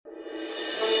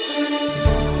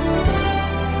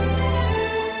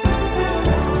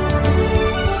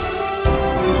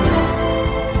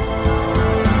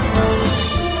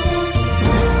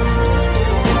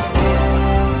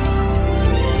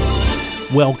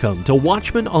Welcome to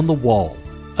Watchman on the Wall,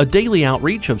 a daily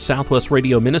outreach of Southwest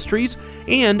Radio Ministries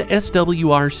and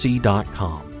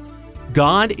SWRC.com.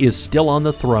 God is still on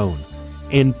the throne,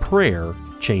 and prayer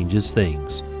changes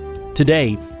things.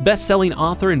 Today, best-selling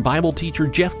author and Bible teacher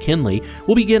Jeff Kinley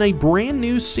will begin a brand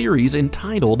new series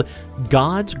entitled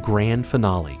God's Grand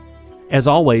Finale. As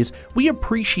always, we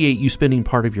appreciate you spending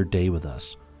part of your day with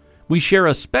us. We share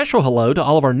a special hello to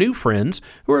all of our new friends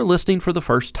who are listening for the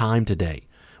first time today.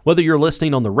 Whether you're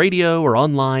listening on the radio or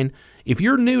online, if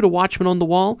you're new to Watchman on the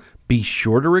Wall, be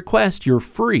sure to request your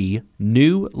free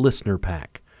new listener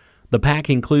pack. The pack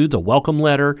includes a welcome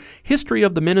letter, history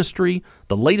of the ministry,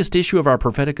 the latest issue of our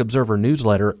Prophetic Observer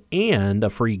newsletter, and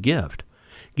a free gift.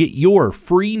 Get your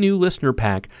free new listener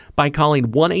pack by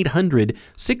calling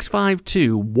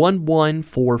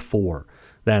 1-800-652-1144.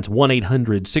 That's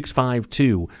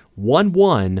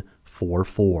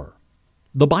 1-800-652-1144.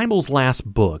 The Bible's last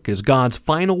book is God's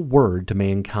final word to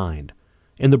mankind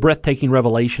and the breathtaking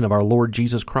revelation of our Lord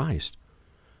Jesus Christ.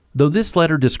 Though this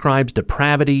letter describes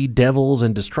depravity, devils,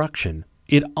 and destruction,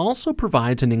 it also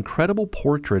provides an incredible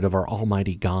portrait of our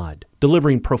Almighty God,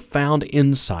 delivering profound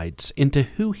insights into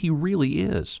who He really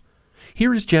is.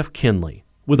 Here is Jeff Kinley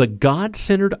with a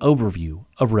God-centered overview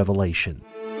of Revelation.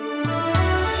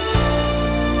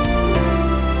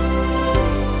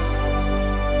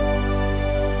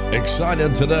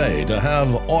 Excited today to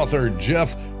have author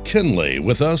Jeff Kinley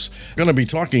with us. Going to be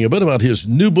talking a bit about his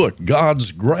new book,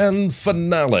 God's Grand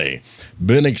Finale.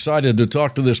 Been excited to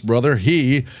talk to this brother.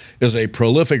 He is a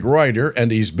prolific writer,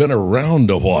 and he's been around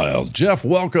a while. Jeff,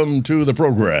 welcome to the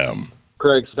program.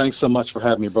 Craig, thanks so much for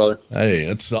having me, brother. Hey,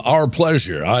 it's our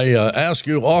pleasure. I ask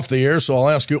you off the air, so I'll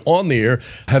ask you on the air.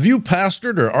 Have you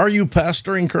pastored, or are you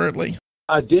pastoring currently?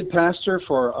 I did pastor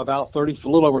for about a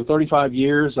little over 35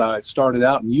 years. I started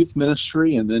out in youth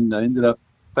ministry and then ended up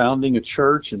founding a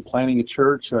church and planting a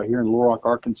church here in Little Rock,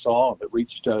 Arkansas that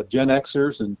reached Gen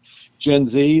Xers and Gen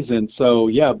Zs. And so,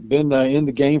 been in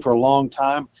the game for a long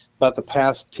time. About the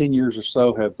past 10 years or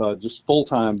so have just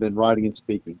full-time been writing and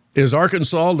speaking. Is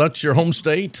Arkansas, that's your home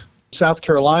state? South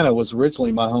Carolina was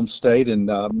originally my home state, and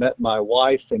met my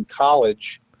wife in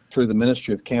college through the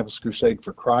ministry of Campus Crusade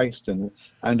for Christ, and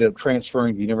I ended up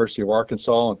transferring to the University of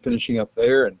Arkansas and finishing up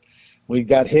there, and we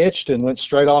got hitched and went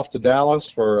straight off to Dallas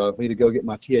for me to go get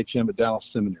my THM at Dallas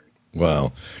Seminary.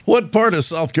 Wow. What part of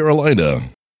South Carolina?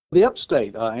 The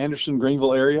upstate, Anderson,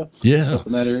 Greenville area. Yeah. Up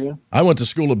in that area. I went to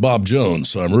school at Bob Jones,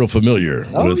 so I'm real familiar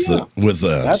with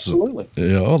that. Absolutely.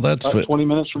 So, that's about 20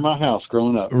 minutes from my house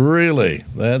growing up. Really?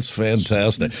 That's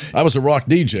fantastic. I was a rock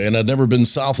DJ, and I'd never been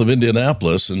south of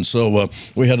Indianapolis, and so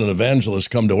we had an evangelist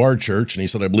come to our church, and he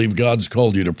said, I believe God's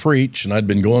called you to preach, and I'd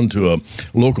been going to a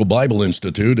local Bible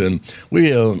institute, and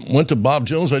we went to Bob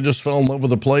Jones. I just fell in love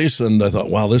with the place, and I thought,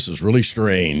 wow, this is really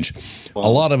strange. Wow.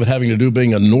 A lot of it having to do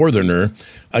being a northerner.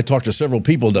 I talked to several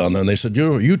people down there, and they said,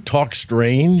 you talk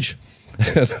strange?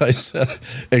 And I said,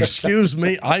 excuse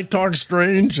me, I talk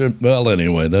strange? And, well,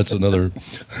 anyway, that's another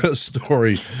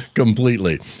story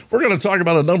completely. We're going to talk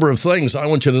about a number of things. I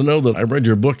want you to know that I read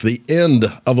your book, The End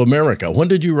of America. When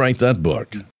did you write that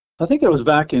book? I think it was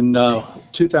back in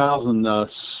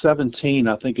 2017.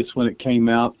 I think it's when it came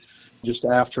out, just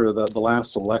after the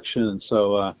last election. And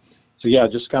so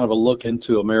just kind of a look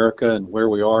into America and where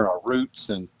we are and our roots,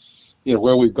 and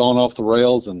where we've gone off the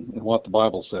rails and what the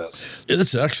Bible says.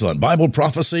 It's excellent. Bible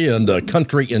prophecy and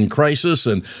country in crisis.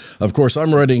 And, of course,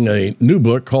 I'm writing a new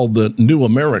book called The New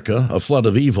America, A Flood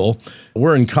of Evil.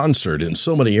 We're in concert in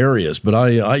so many areas, but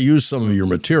I use some of your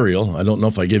material. I don't know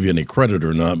if I give you any credit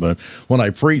or not, but when I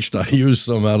preached, I used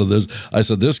some out of this. I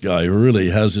said, this guy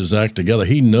really has his act together.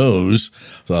 He knows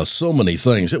so many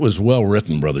things. It was well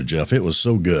written, Brother Jeff. It was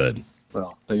so good.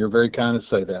 Well, you're very kind to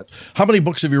say that. How many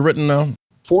books have you written now?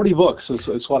 40 books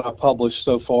is what I published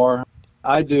so far.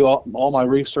 I do all my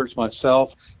research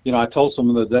myself. I told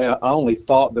someone the other day, I only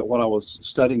thought that when I was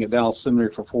studying at Dallas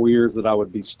Seminary for 4 years that I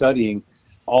would be studying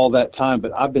all that time,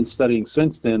 but I've been studying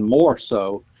since then more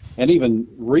so. And even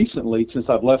recently, since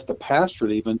I've left the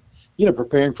pastorate even,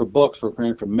 preparing for books,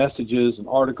 preparing for messages and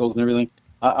articles and everything,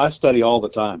 I study all the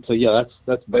time. So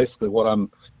that's basically what I'm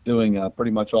doing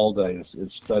pretty much all day is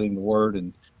studying the Word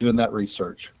and doing that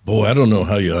research. Boy, I don't know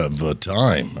how you have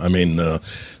time. I mean,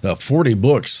 40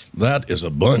 books, that is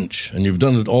a bunch, and you've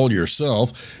done it all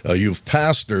yourself. You've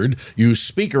pastored. You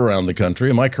speak around the country.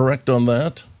 Am I correct on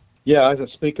that? Yeah, I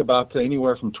speak about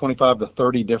anywhere from 25 to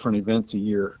 30 different events a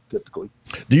year, typically.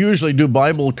 Do you usually do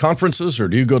Bible conferences, or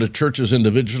do you go to churches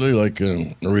individually, like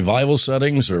in revival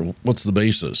settings, or what's the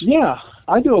basis? Yeah,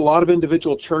 I do a lot of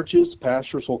individual churches.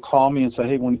 Pastors will call me and say,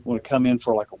 hey, we want to come in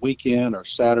for like a weekend or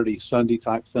Saturday, Sunday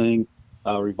type thing.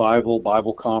 revival,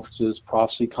 Bible conferences,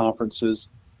 prophecy conferences.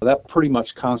 That pretty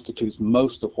much constitutes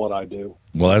most of what I do.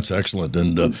 Well, that's excellent,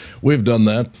 and we've done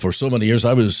that for so many years.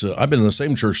 I've been in the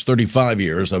same church 35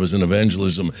 years. I was in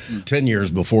evangelism 10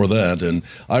 years before that, and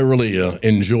I really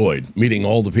enjoyed meeting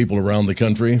all the people around the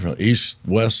country, east,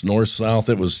 west, north, south.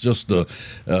 It was just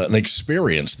an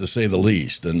experience, to say the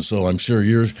least, and so I'm sure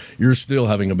you're still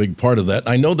having a big part of that.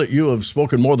 I know that you have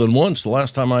spoken more than once. The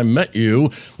last time I met you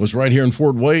was right here in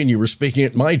Fort Wayne. You were speaking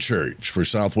at my church for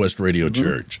Southwest Radio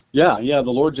Church. Yeah, the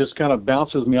Lord just kind of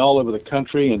bounces me all over the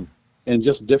country and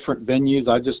just different venues.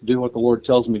 I just do what the Lord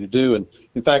tells me to do. And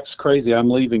in fact, it's crazy. I'm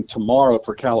leaving tomorrow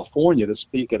for California to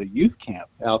speak at a youth camp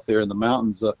out there in the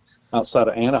mountains outside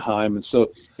of Anaheim. And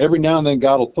so every now and then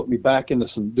God will put me back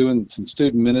into doing some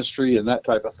student ministry and that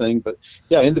type of thing. But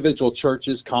yeah, individual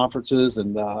churches, conferences,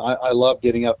 and I love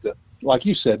getting up to, like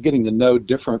you said, getting to know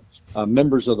different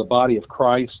members of the body of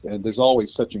Christ. And there's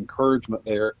always such encouragement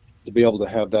there to be able to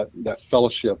have that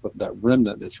fellowship of that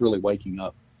remnant that's really waking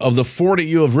up. Of the 40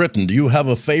 you have written, do you have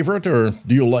a favorite, or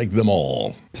do you like them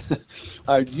all?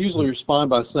 I usually respond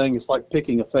by saying it's like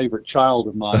picking a favorite child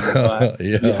of mine.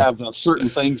 Yeah. You have certain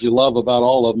things you love about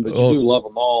all of them, but you do love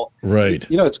them all. Right.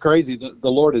 It's crazy. The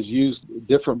Lord has used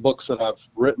different books that I've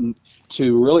written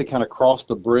to really kind of cross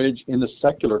the bridge in the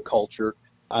secular culture.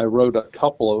 I wrote a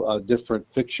couple of different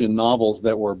fiction novels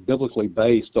that were biblically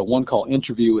based. One called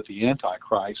Interview with the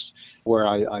Antichrist, where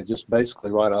I just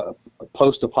basically write a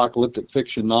post-apocalyptic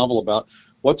fiction novel about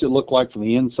what's it look like from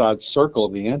the inside circle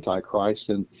of the Antichrist.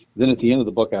 And then at the end of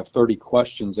the book, I have 30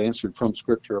 questions answered from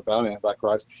Scripture about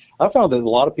Antichrist. I found that a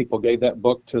lot of people gave that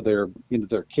book to their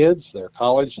kids, their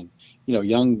college, and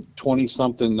young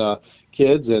 20-something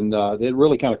kids, and it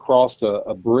really kind of crossed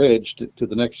a bridge to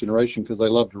the next generation because they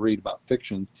love to read about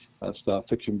fiction stuff,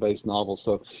 fiction-based novels.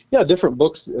 So yeah, different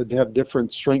books have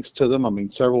different strengths to them. I mean,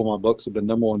 several of my books have been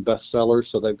 #1 bestsellers,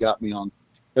 so they've got me on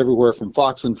everywhere from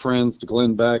Fox and Friends to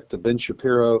Glenn Beck to Ben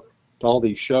Shapiro to all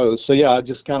these shows. So yeah, I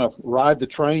just kind of ride the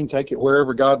train, take it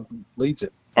wherever God leads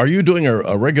it. Are you doing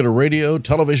a regular radio,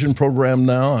 television program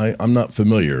now? I'm not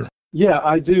familiar. Yeah,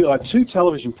 I do 2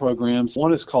 television programs.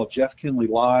 One is called Jeff Kinley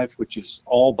Live, which is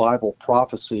all Bible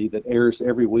prophecy that airs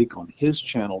every week on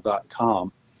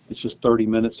hischannel.com. It's just 30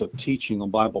 minutes of teaching on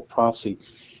Bible prophecy.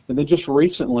 And then just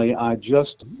recently, I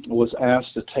just was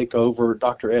asked to take over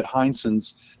Dr. Ed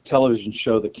Heinzen's television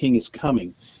show, The King is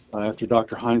Coming. After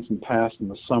Dr. Heinzen passed in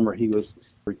the summer, he was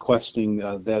requesting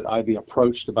that I be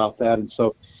approached about that. And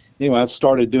so anyway, I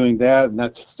started doing that, and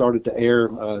that started to air.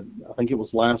 I think it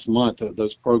was last month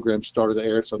those programs started to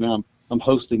air. So now I'm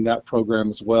hosting that program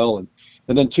as well, and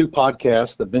then 2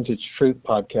 podcasts. The Vintage Truth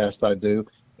podcast I do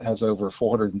has over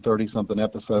 430 something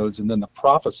episodes, and then the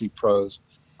Prophecy Pros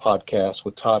podcast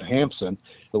with Todd Hampson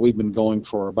that we've been going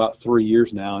for about 3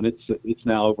 years now, and it's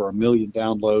now over 1 million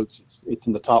downloads. It's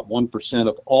in the top 1%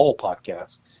 of all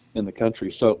podcasts in the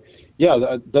country. So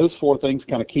yeah, those 4 things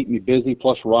kind of keep me busy,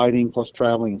 plus writing, plus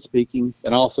traveling and speaking.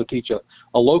 And I also teach a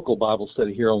local Bible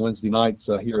study here on Wednesday nights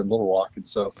here in Little Rock. And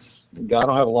so I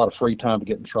don't have a lot of free time to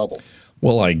get in trouble.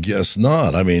 Well, I guess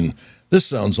not. I mean, this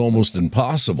sounds almost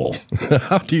impossible.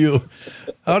 How do you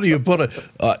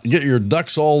get your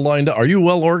ducks all lined up? Are you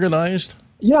well organized?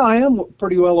 Yeah, I am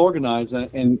pretty well organized,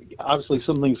 and obviously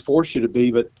some things force you to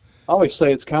be, but I always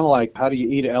say it's kind of like, how do you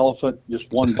eat an elephant? Just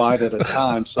one bite at a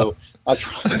time. So I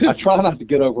try not to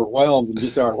get overwhelmed and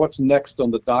just, all right, what's next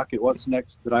on the docket? What's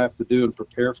next that I have to do and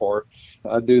prepare for?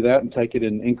 I do that and take it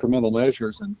in incremental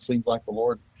measures, and it seems like the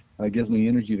Lord gives me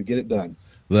energy to get it done.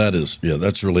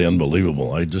 That's really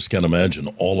unbelievable. I just can't imagine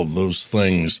all of those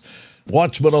things.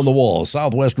 Watchman on the Wall,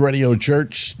 Southwest Radio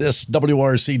Church, this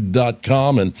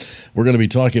WRC.com, and we're going to be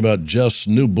talking about Jeff's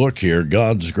new book here,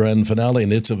 God's Grand Finale,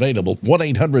 and it's available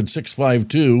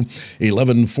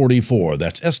 1-800-652-1144.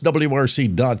 That's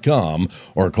SWRC.com,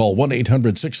 or call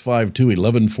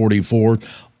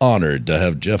 1-800-652-1144. Honored to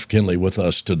have Jeff Kinley with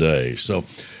us today. So,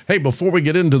 hey, before we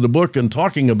get into the book and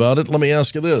talking about it, let me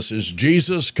ask you this. Is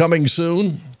Jesus coming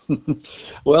soon?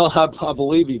 Well, I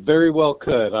believe he very well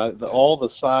could. All the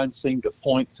signs seem to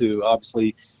point to,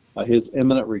 obviously, his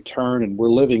imminent return, and we're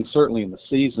living certainly in the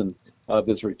season of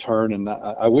his return. And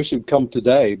I wish he'd come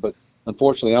today, but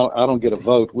unfortunately, I don't get a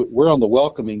vote. We're on the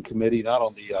welcoming committee, not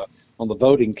on the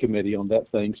voting committee on that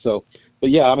thing. So,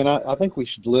 but yeah, I mean, I think we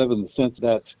should live in the sense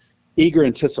that eager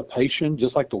anticipation,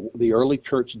 just like the early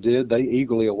church did. They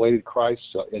eagerly awaited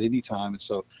Christ at any time. And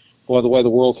so, boy, the way the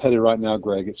world's headed right now,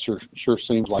 Greg, it sure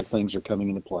seems like things are coming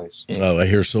into place. Oh, I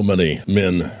hear so many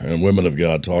men and women of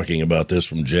God talking about this,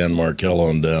 from Jan Markell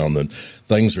on down, that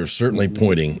things are certainly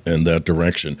pointing in that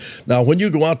direction. Now, when you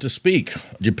go out to speak, do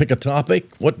you pick a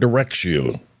topic? What directs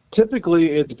you?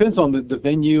 Typically, it depends on the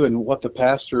venue and what the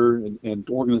pastor and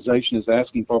organization is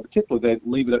asking for. Particularly, they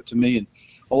leave it up to me. And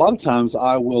a lot of times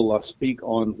I will speak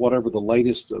on whatever the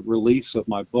latest release of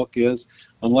my book is,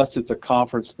 unless it's a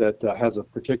conference that has a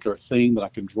particular theme that I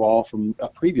can draw from a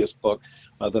previous book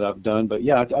that I've done. But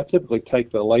yeah, I typically take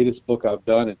the latest book I've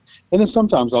done, and then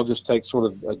sometimes I'll just take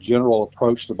sort of a general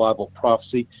approach to Bible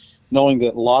prophecy, knowing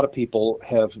that a lot of people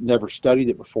have never studied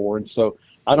it before, and so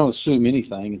I don't assume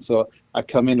anything. And so I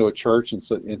come into a church and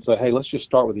say, hey, let's just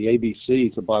start with the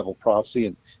ABCs of Bible prophecy,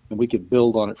 and we could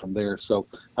build on it from there. So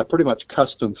I pretty much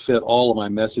custom fit all of my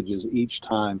messages each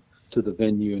time to the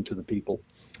venue and to the people.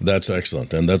 That's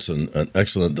excellent, and that's an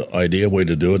excellent idea, way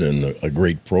to do it, and a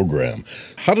great program.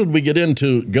 How did we get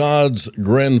into God's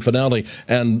grand finale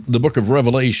and the book of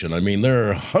Revelation? I mean, there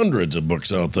are hundreds of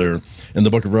books out there in the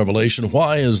book of Revelation.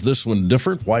 Why is this one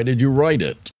different? Why did you write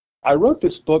it? I wrote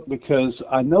this book because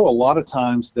I know a lot of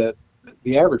times that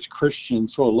the average Christian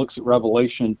sort of looks at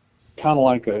Revelation kind of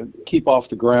like a keep off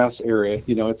the grass area.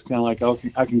 You know, it's kind of like, oh,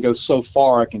 I can go so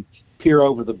far, I can peer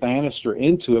over the banister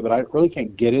into it, but I really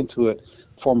can't get into it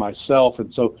for myself.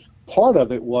 And so part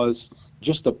of it was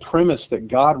just the premise that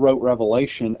God wrote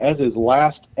Revelation as his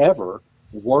last ever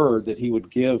word that he would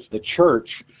give the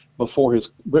church before his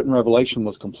written revelation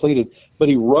was completed. But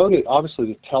he wrote it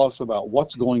obviously to tell us about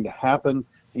what's going to happen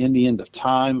in the end of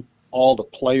time, all the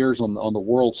players on the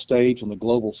world stage, on the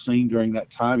global scene during that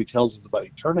time. He tells us about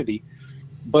eternity.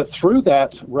 But through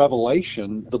that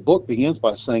revelation, the book begins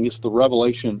by saying it's the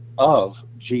revelation of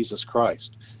Jesus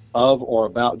Christ, of or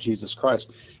about Jesus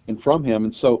Christ, and from him.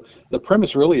 And so the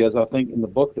premise really is, I think, in the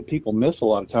book that people miss a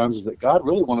lot of times, is that God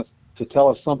really wants to tell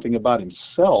us something about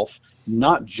himself,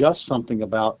 not just something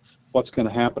about what's going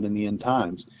to happen in the end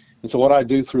times. And so what I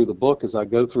do through the book is I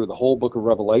go through the whole book of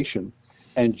Revelation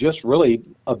and just really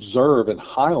observe and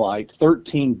highlight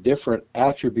 13 different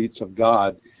attributes of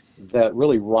God that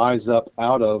really rise up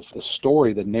out of the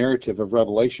story, the narrative of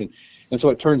Revelation. And so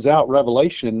it turns out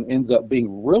Revelation ends up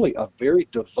being really a very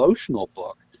devotional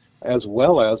book, as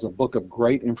well as a book of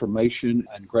great information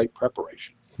and great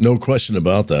preparation. No question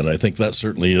about that. I think that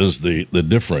certainly is the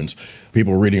difference.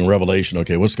 People reading Revelation,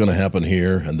 okay, what's going to happen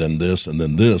here, and then this, and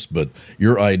then this. But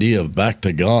your idea of back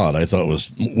to God, I thought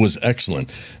was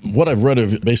excellent. What I've read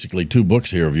of basically 2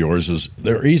 books here of yours is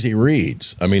they're easy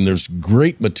reads. I mean, there's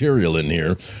great material in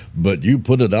here, but you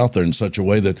put it out there in such a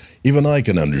way that even I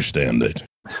can understand it.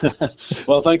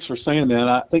 Well, thanks for saying that.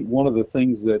 I think one of the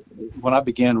things that when I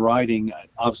began writing, I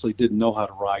obviously didn't know how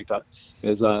to write.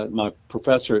 My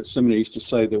professor at seminary used to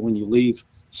say that when you leave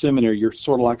seminary, you're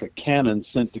sort of like a cannon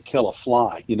sent to kill a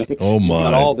fly. You know, oh my. You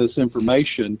got all this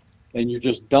information and you're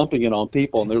just dumping it on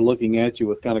people, and they're looking at you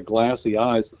with kind of glassy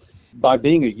eyes. By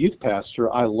being a youth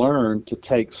pastor, I learned to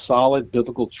take solid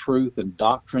biblical truth and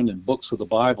doctrine and books of the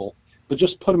Bible, but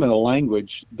just put them in a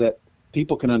language that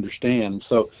people can understand.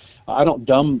 So I don't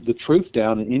dumb the truth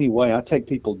down in any way. I take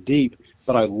people deep,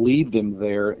 but I lead them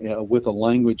there with a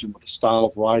language and with a style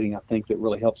of writing, I think, that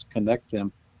really helps connect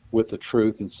them with the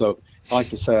truth. And so I like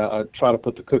to say I try to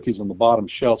put the cookies on the bottom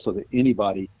shelf so that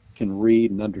anybody can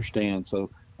read and understand. So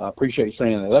I appreciate you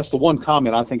saying that. That's the one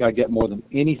comment I think I get more than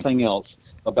anything else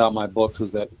about my books,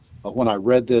 is that when I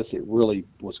read this, it really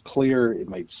was clear, it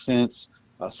made sense.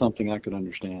 Something I could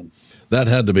understand. That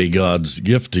had to be God's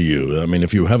gift to you. I mean,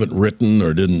 if you haven't written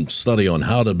or didn't study on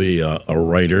how to be a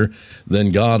writer, then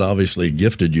God obviously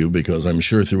gifted you, because I'm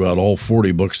sure throughout all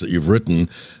 40 books that you've written,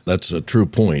 that's a true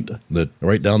point, that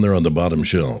right down there on the bottom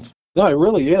shelf. No, it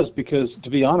really is, because to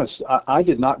be honest, I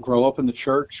did not grow up in the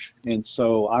church, and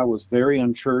so I was very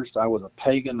unchurched. I was a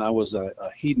pagan. I was a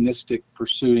hedonistic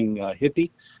pursuing hippie.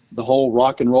 The whole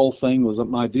rock and roll thing was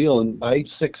my deal, and by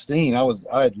age 16,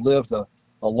 I had lived a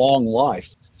long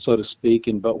life, so to speak.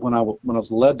 But when I was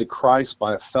led to Christ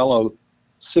by a fellow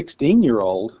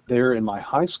 16-year-old there in my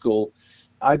high school,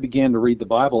 I began to read the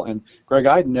Bible. And Greg,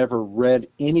 I'd never read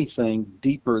anything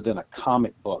deeper than a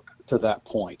comic book to that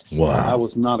point. Wow. I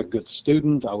was not a good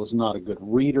student. I was not a good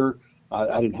reader.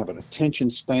 I didn't have an attention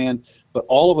span. But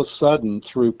all of a sudden,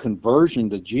 through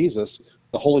conversion to Jesus,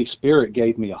 the Holy Spirit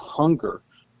gave me a hunger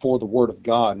for the Word of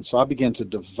God. And so I began to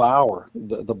devour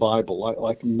the Bible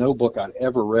like no book I'd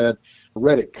ever read. I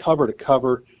read it cover to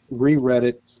cover, reread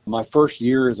it. My first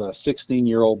year as a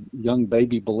 16-year-old young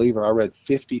baby believer, I read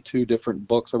 52 different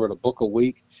books. I read a book a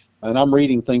week. And I'm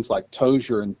reading things like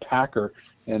Tozer and Packer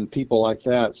and people like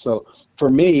that. So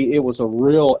for me, it was a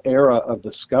real era of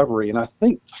discovery. And I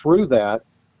think through that,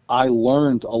 I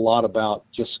learned a lot about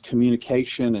just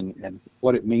communication and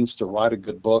what it means to write a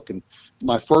good book. And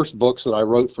my first books that I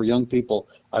wrote for young people,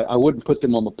 I wouldn't put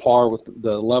them on the par with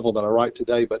the level that I write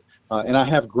today, but and I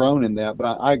have grown in that.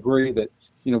 But I agree that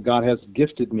God has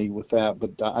gifted me with that,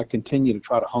 but I continue to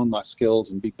try to hone my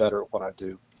skills and be better at what I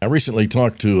do. I recently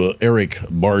talked to Eric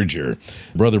Barger.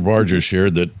 Brother Barger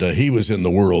shared that he was in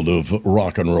the world of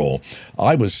rock and roll.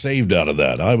 I was saved out of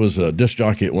that. I was a disc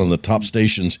jockey at one of the top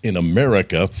stations in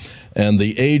America, and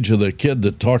the age of the kid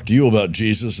that talked to you about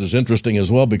Jesus is interesting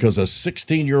as well, because a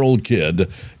 16-year-old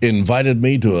kid invited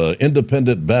me to an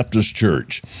independent Baptist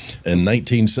church in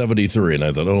 1973, and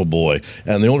I thought, oh boy.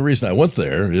 And the only reason I went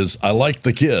there is I liked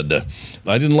the kid.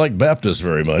 I didn't like Baptists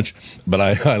very much, but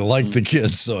I liked the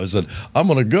kid, so I said, I'm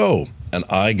going to go, and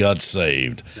I got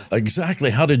saved. Exactly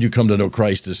how did you come to know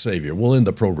Christ as Savior? We'll end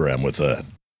the program with that.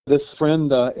 This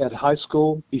friend at high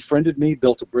school befriended me,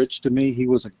 built a bridge to me. He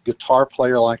was a guitar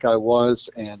player like I was,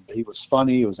 and he was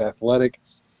funny, he was athletic,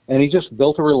 and he just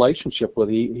built a relationship with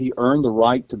me. He earned the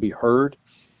right to be heard.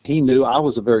 He knew I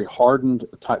was a very hardened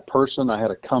type person. I had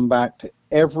to come back to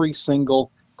every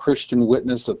single Christian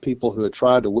witness of people who had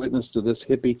tried to witness to this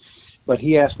hippie. But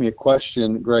he asked me a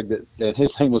question, Greg, that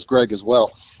his name was Greg as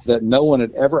well, that no one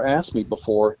had ever asked me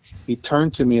before. He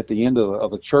turned to me at the end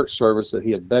of a church service that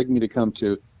he had begged me to come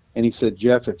to, and he said,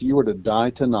 Jeff, if you were to die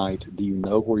tonight, do you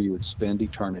know where you would spend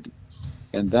eternity?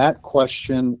 And that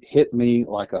question hit me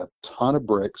like a ton of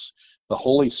bricks. The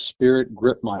Holy Spirit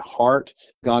gripped my heart.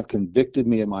 God convicted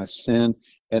me of my sin.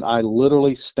 And I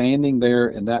literally, standing there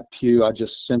in that pew, I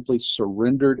just simply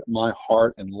surrendered my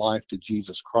heart and life to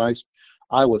Jesus Christ.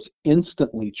 I was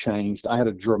instantly changed. I had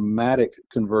a dramatic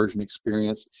conversion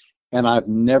experience, and I've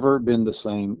never been the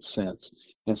same since.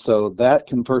 And so that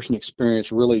conversion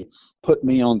experience really put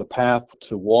me on the path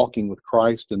to walking with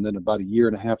Christ. And then about a year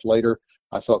and a half later,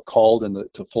 I felt called into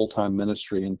full-time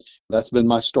ministry, and that's been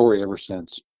my story ever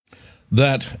since.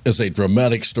 That is a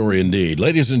dramatic story indeed.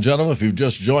 Ladies and gentlemen, if you've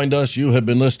just joined us, you have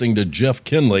been listening to Jeff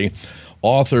Kinley,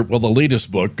 author of the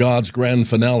latest book, God's Grand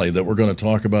Finale, that we're going to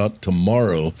talk about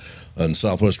tomorrow on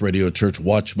Southwest Radio Church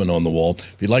Watchman on the Wall.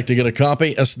 If you'd like to get a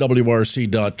copy,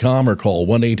 swrc.com or call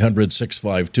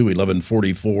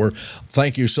 1-800-652-1144.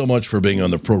 Thank you so much for being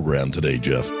on the program today,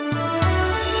 Jeff.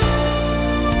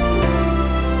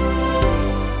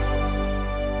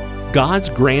 God's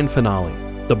Grand Finale.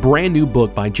 The brand new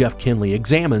book by Jeff Kinley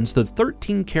examines the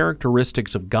 13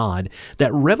 characteristics of God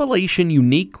that Revelation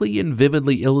uniquely and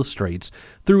vividly illustrates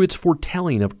through its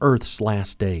foretelling of Earth's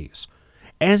last days.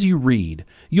 As you read,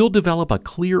 you'll develop a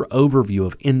clear overview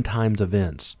of end times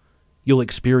events. You'll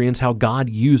experience how God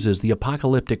uses the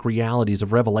apocalyptic realities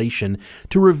of Revelation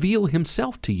to reveal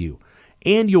Himself to you,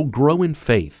 and you'll grow in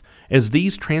faith as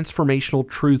these transformational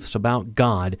truths about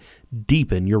God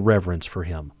deepen your reverence for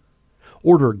Him.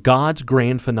 Order God's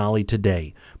Grand Finale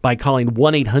today by calling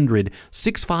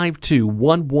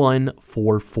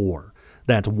 1-800-652-1144.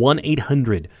 That's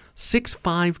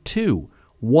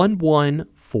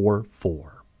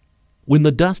 1-800-652-1144. When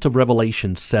the dust of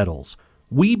Revelation settles,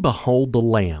 we behold the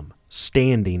Lamb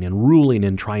standing and ruling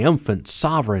in triumphant,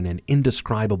 sovereign, and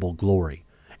indescribable glory.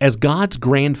 As God's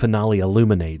Grand Finale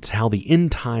illuminates how the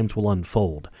end times will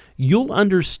unfold, you'll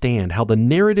understand how the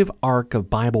narrative arc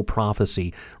of Bible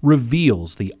prophecy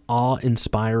reveals the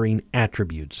awe-inspiring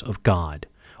attributes of God.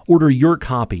 Order your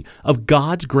copy of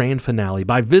God's Grand Finale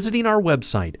by visiting our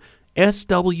website,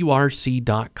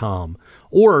 swrc.com,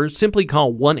 or simply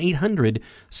call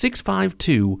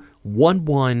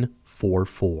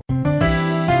 1-800-652-1144.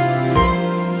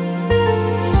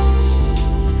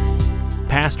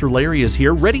 Pastor Larry is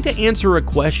here, ready to answer a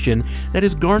question that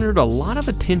has garnered a lot of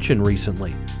attention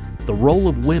recently: the role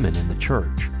of women in the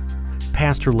church.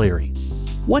 Pastor Larry,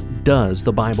 what does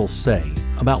the Bible say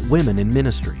about women in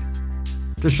ministry?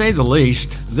 To say the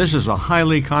least, this is a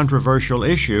highly controversial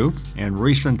issue, and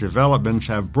recent developments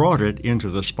have brought it into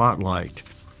the spotlight.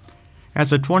 At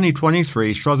the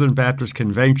 2023 Southern Baptist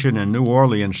Convention in New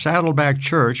Orleans, Saddleback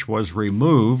Church was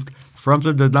removed from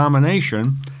the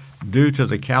denomination due to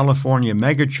the California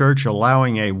megachurch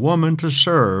allowing a woman to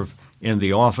serve in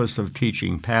the office of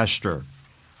teaching pastor.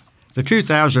 The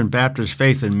 2000 Baptist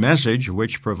Faith and Message,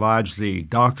 which provides the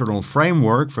doctrinal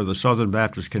framework for the Southern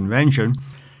Baptist Convention,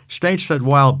 states that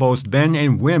while both men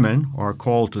and women are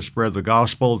called to spread the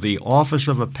gospel, the office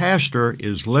of a pastor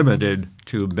is limited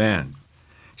to men.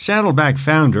 Saddleback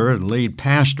founder and lead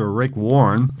pastor Rick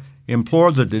Warren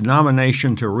implored the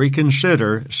denomination to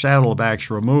reconsider Saddleback's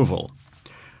removal.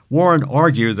 Warren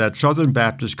argued that Southern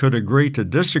Baptists could agree to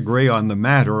disagree on the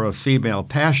matter of female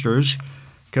pastors,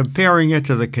 comparing it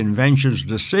to the convention's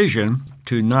decision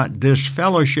to not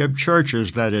disfellowship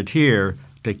churches that adhere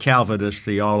to Calvinist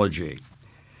theology.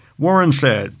 Warren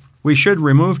said, We should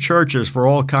remove churches for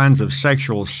all kinds of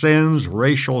sexual sins,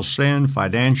 racial sin,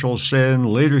 financial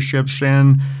sin, leadership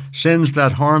sin, sins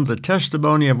that harm the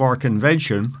testimony of our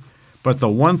convention, but the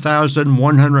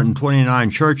 1,129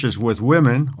 churches with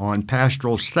women on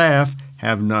pastoral staff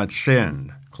have not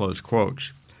sinned." Close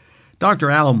quotes. Dr.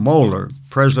 Al Mohler,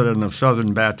 president of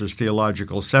Southern Baptist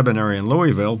Theological Seminary in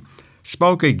Louisville,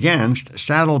 spoke against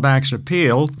Saddleback's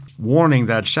appeal, warning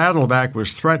that Saddleback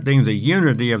was threatening the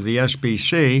unity of the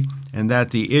SBC and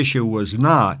that the issue was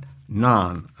not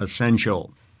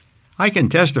non-essential. I can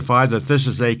testify that this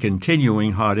is a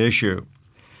continuing hot issue.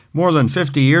 More than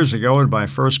 50 years ago in my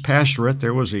first pastorate,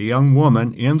 there was a young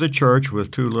woman in the church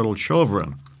with 2 little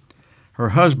children. Her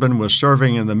husband was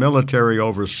serving in the military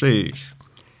overseas.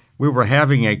 We were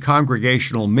having a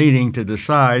congregational meeting to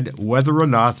decide whether or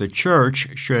not the church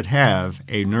should have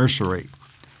a nursery.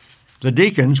 The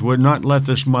deacons would not let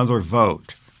this mother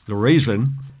vote. The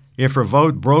reason? If her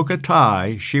vote broke a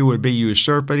tie, she would be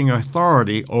usurping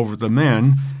authority over the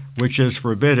men, which is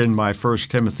forbidden by 1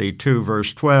 Timothy 2,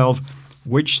 verse 12,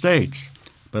 which states,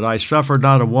 "But I suffer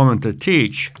not a woman to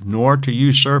teach, nor to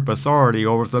usurp authority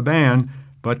over the man,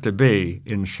 but to be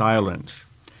in silence."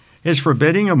 Is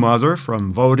forbidding a mother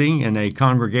from voting in a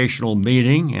congregational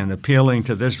meeting and appealing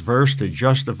to this verse to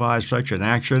justify such an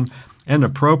action an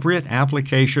appropriate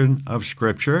application of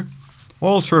Scripture?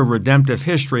 All through redemptive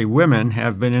history, women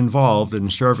have been involved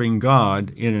in serving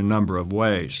God in a number of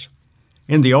ways.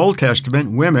 In the Old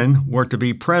Testament, women were to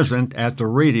be present at the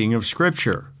reading of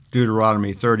Scripture,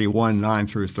 Deuteronomy 31, 9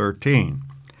 through 13.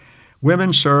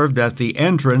 Women served at the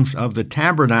entrance of the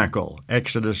tabernacle,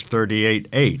 Exodus 38,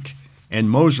 8. And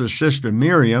Moses' sister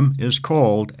Miriam is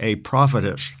called a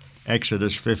prophetess,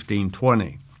 Exodus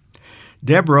 15:20.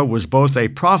 Deborah was both a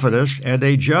prophetess and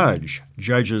a judge,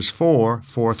 Judges 4,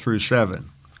 4 through 7.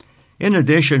 In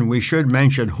addition, we should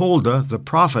mention Huldah, the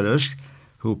prophetess,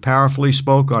 who powerfully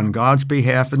spoke on God's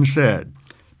behalf and said,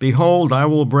 "Behold, I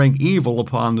will bring evil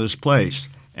upon this place,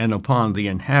 and upon the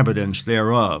inhabitants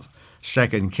thereof,"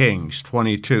 2 Kings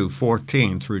 22,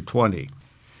 14 through 20.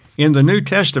 In the New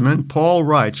Testament, Paul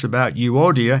writes about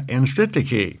Euodia and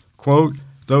Syntyche, quote,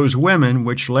 "those women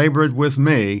which labored with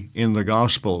me in the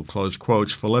gospel," close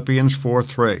quotes, Philippians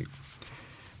 4:3.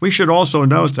 We should also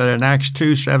note that in Acts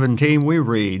 2:17 we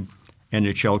read, "And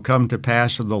it shall come to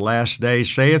pass in the last day,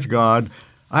 saith God,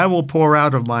 I will pour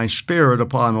out of my Spirit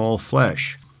upon all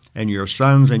flesh, and your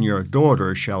sons and your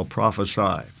daughters shall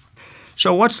prophesy."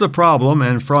 So what's the problem,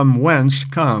 and from whence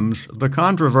comes the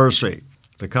controversy?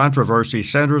 The controversy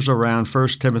centers around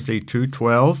 1 Timothy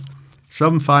 2:12.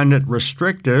 Some find it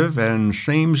restrictive and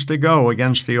seems to go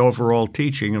against the overall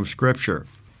teaching of Scripture.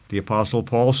 The Apostle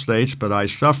Paul states, "But I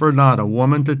suffer not a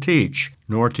woman to teach,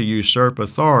 nor to usurp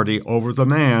authority over the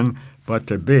man, but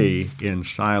to be in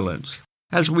silence."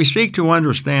 As we seek to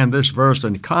understand this verse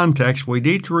in context, we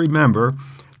need to remember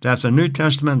that the New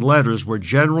Testament letters were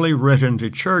generally written to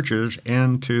churches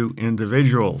and to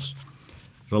individuals.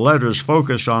 The letters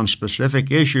focus on specific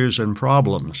issues and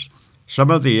problems. Some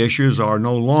of the issues are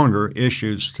no longer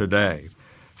issues today.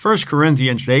 1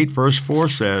 Corinthians 8, verse 4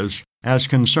 says, "As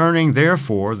concerning,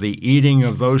 therefore, the eating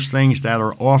of those things that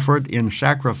are offered in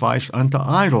sacrifice unto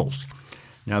idols."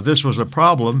 Now, this was a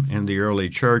problem in the early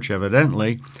church,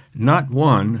 evidently, not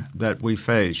one that we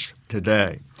face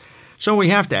today. So we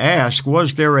have to ask,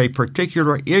 was there a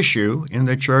particular issue in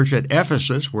the church at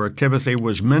Ephesus where Timothy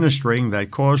was ministering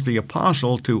that caused the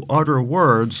apostle to utter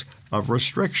words of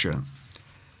restriction?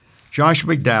 Josh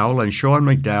McDowell and Sean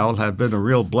McDowell have been a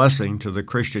real blessing to the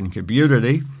Christian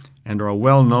community and are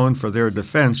well known for their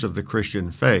defense of the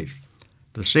Christian faith.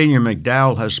 The senior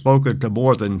McDowell has spoken to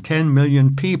more than 10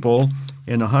 million people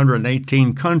in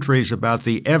 118 countries about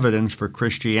the evidence for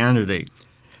Christianity.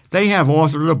 They have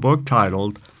authored a book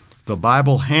titled The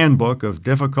Bible Handbook of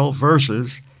Difficult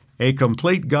Verses, a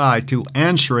complete guide to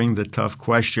answering the tough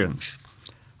questions.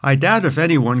 I doubt if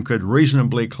anyone could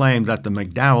reasonably claim that the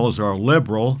McDowells are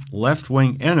liberal,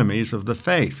 left-wing enemies of the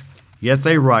faith. Yet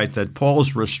they write that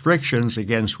Paul's restrictions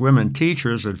against women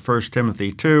teachers in 1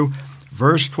 Timothy 2,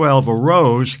 verse 12,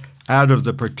 arose out of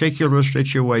the particular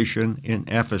situation in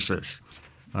Ephesus.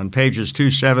 On pages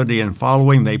 270 and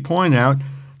following, they point out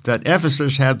that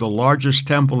Ephesus had the largest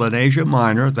temple in Asia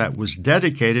Minor that was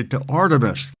dedicated to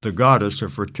Artemis, the goddess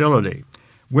of fertility.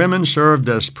 Women served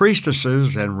as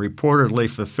priestesses and reportedly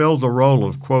fulfilled the role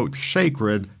of, quote,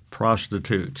 sacred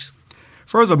prostitutes.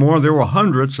 Furthermore, there were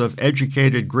hundreds of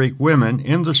educated Greek women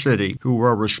in the city who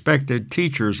were respected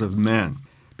teachers of men.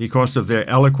 Because of their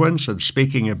eloquence and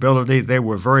speaking ability, they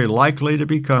were very likely to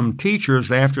become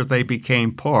teachers after they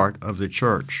became part of the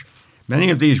church. Many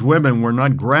of these women were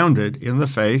not grounded in the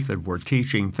faith and were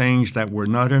teaching things that were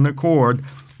not in accord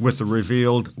with the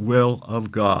revealed will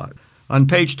of God. On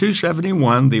page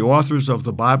 271, the authors of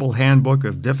the Bible Handbook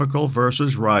of Difficult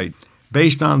Verses write,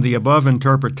 "Based on the above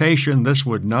interpretation, this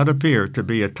would not appear to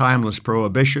be a timeless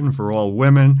prohibition for all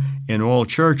women in all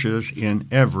churches in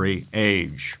every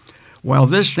age." While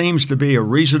this seems to be a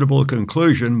reasonable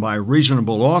conclusion by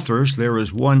reasonable authors, there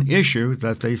is one issue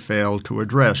that they fail to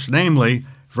address, namely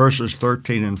verses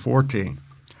 13 and 14.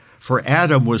 "For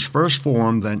Adam was first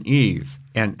formed, then Eve,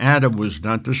 and Adam was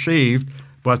not deceived,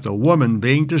 but the woman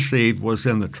being deceived was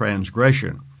in the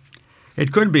transgression."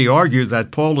 It could be argued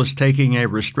that Paul is taking a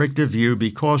restrictive view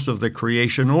because of the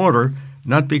creation order,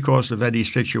 not because of any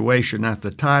situation at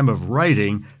the time of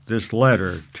writing this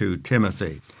letter to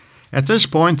Timothy. At this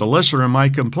point, the listener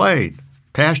might complain,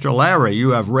 "Pastor Larry, you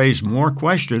have raised more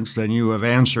questions than you have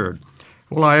answered."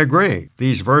 Well, I agree.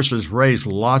 These verses raise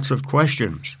lots of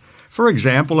questions. For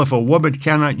example, if a woman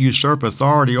cannot usurp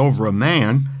authority over a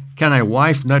man, can a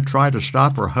wife not try to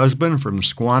stop her husband from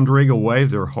squandering away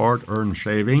their hard-earned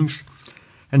savings?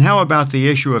 And how about the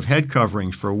issue of head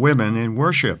coverings for women in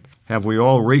worship? Have we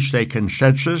all reached a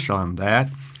consensus on that?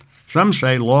 Some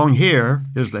say long hair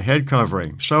is the head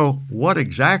covering. So what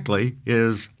exactly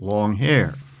is long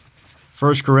hair?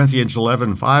 1 Corinthians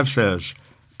 11:5 says,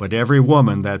 "But every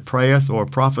woman that prayeth or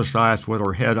prophesieth with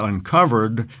her head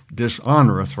uncovered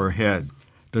dishonoreth her head."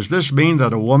 Does this mean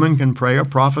that a woman can pray or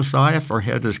prophesy if her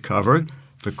head is covered?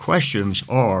 The questions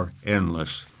are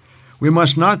endless. We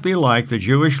must not be like the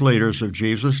Jewish leaders of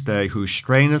Jesus' day who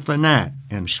straineth a gnat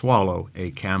and swallow a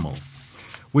camel.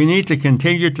 We need to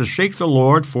continue to seek the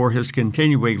Lord for his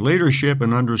continuing leadership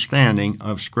and understanding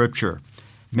of Scripture.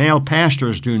 Male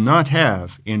pastors do not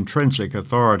have intrinsic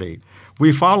authority.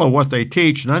 We follow what they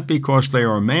teach not because they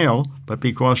are male, but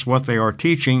because what they are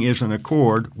teaching is in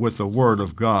accord with the Word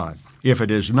of God. If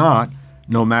it is not,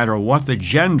 no matter what the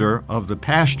gender of the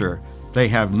pastor, they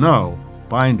have no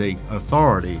binding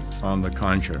authority on the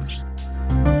conscience.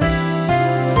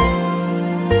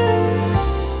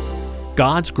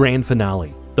 God's Grand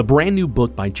Finale, the brand new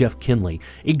book by Jeff Kinley,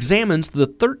 examines the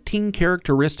 13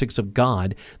 characteristics of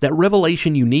God that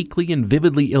Revelation uniquely and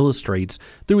vividly illustrates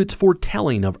through its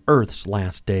foretelling of Earth's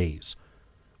last days.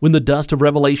 When the dust of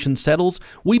Revelation settles,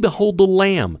 we behold the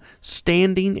Lamb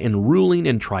standing and ruling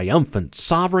in triumphant,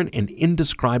 sovereign, and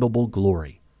indescribable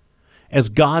glory. As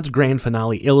God's Grand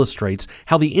Finale illustrates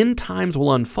how the end times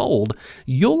will unfold,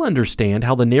 you'll understand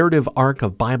how the narrative arc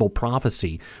of Bible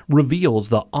prophecy reveals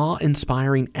the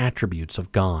awe-inspiring attributes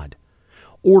of God.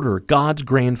 Order God's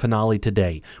Grand Finale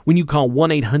today when you call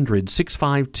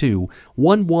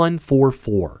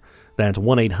 1-800-652-1144. That's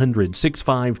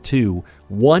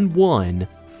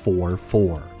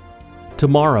 1-800-652-1144.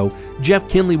 Tomorrow, Jeff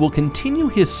Kinley will continue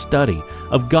his study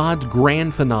of God's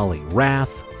Grand Finale,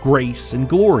 wrath, grace, and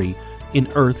glory in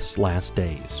Earth's last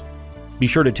days. Be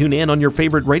sure to tune in on your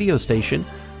favorite radio station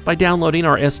by downloading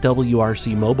our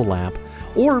SWRC mobile app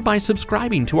or by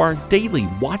subscribing to our daily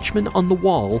Watchman on the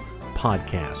Wall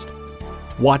podcast.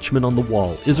 Watchman on the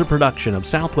Wall is a production of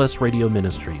Southwest Radio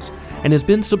Ministries and has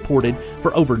been supported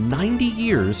for over 90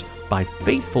 years by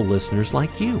faithful listeners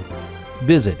like you.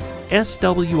 Visit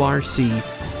swrc.com.